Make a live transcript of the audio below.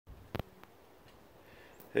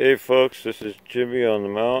Hey folks, this is Jimmy on the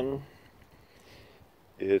mountain.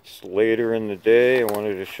 It's later in the day. I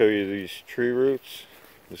wanted to show you these tree roots.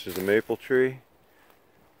 This is a maple tree.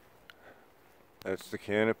 That's the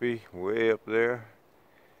canopy way up there.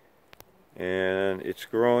 And it's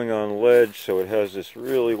growing on ledge, so it has this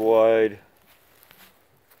really wide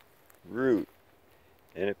root.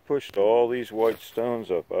 And it pushed all these white stones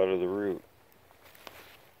up out of the root.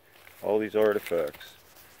 All these artifacts.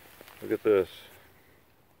 Look at this.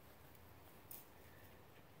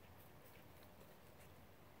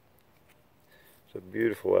 It's a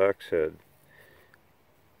beautiful axe head.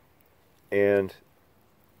 And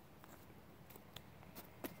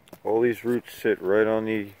all these roots sit right on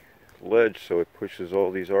the ledge, so it pushes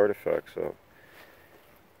all these artifacts up.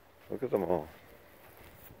 Look at them all.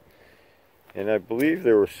 And I believe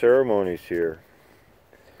there were ceremonies here.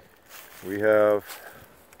 We have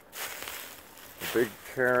a big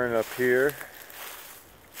cairn up here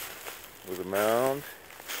with a mound.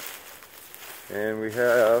 And we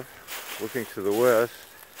have, looking to the west,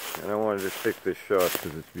 and I wanted to take this shot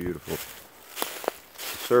because it's beautiful,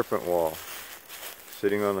 the serpent wall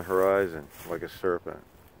sitting on the horizon like a serpent.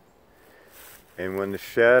 And when the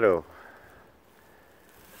shadow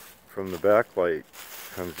from the backlight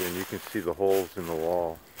comes in, you can see the holes in the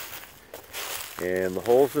wall. And the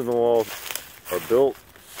holes in the wall are built,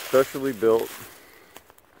 specially built.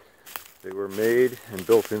 They were made and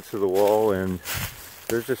built into the wall, and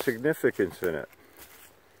there's a significance in it.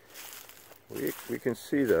 We can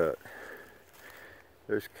see that.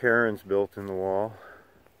 There's cairns built in the wall.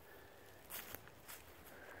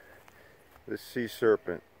 This sea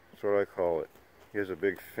serpent, that's what I call it. He has a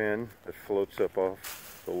big fin that floats up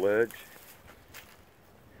off the ledge.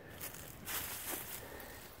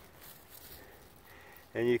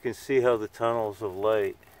 And you can see how the tunnels of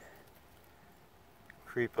light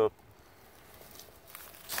creep up.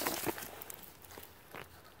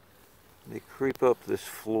 They creep up this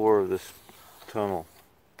floor of this tunnel.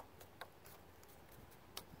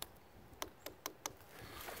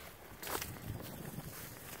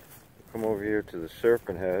 Come over here to the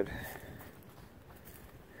serpent head.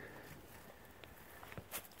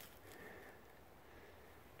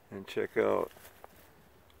 And check out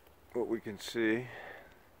what we can see.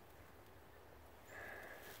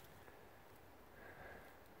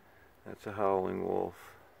 That's a howling wolf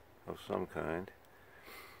of some kind.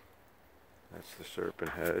 That's the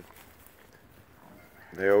serpent head.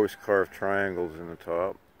 They always carve triangles in the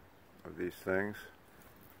top of these things,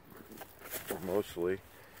 or mostly.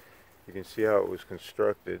 You can see how it was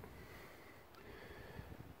constructed.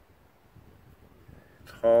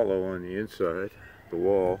 It's hollow on the inside, the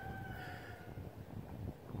wall.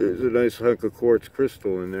 There's a nice hunk of quartz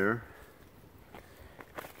crystal in there.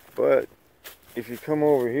 But if you come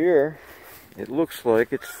over here, it looks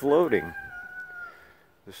like it's floating.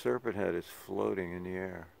 The serpent head is floating in the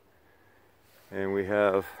air. And we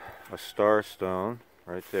have a star stone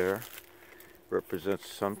right there. Represents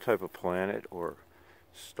some type of planet or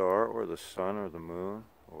star, or the sun or the moon,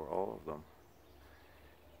 or all of them.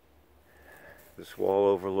 This wall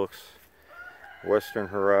overlooks western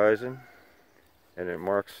horizon, and it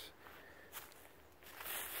marks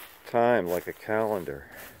time like a calendar.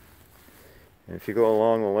 And if you go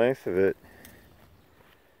along the length of it,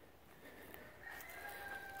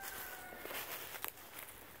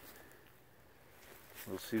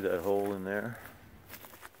 you'll see that hole in there.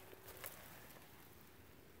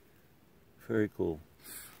 Very cool.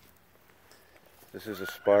 This is a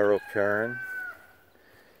spiral cairn.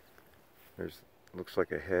 Looks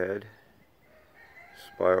like a head.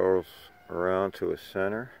 Spirals around to a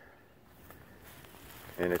center.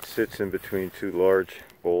 And it sits in between two large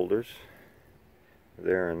boulders.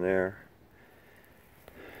 There and there.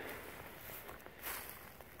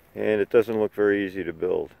 And it doesn't look very easy to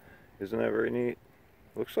build. Isn't that very neat?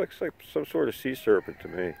 Looks like some sort of sea serpent to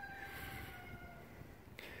me.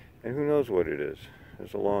 And who knows what it is.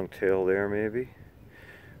 There's a long tail there maybe.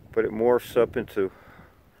 But it morphs up into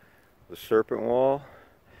the serpent wall.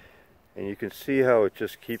 And you can see how it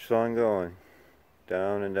just keeps on going.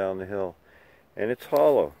 Down and down the hill. And it's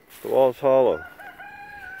hollow. The wall's hollow.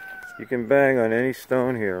 You can bang on any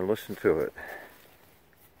stone here and listen to it.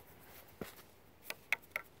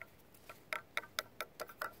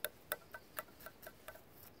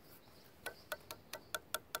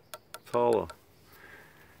 It's hollow.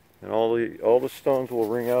 And all the stones will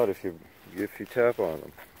ring out if you tap on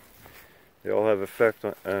them. They all have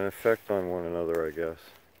an effect on one another, I guess.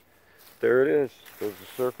 There it is. There's the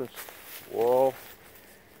serpent's wall.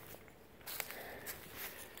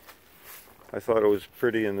 I thought it was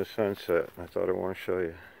pretty in the sunset. I thought I want to show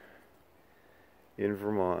you. in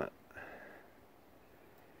Vermont,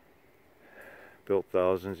 built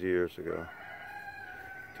thousands of years ago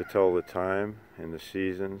to tell the time and the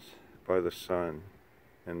seasons by the sun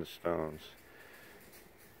and the stones.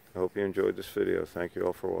 I hope you enjoyed this video. Thank you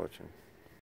all for watching.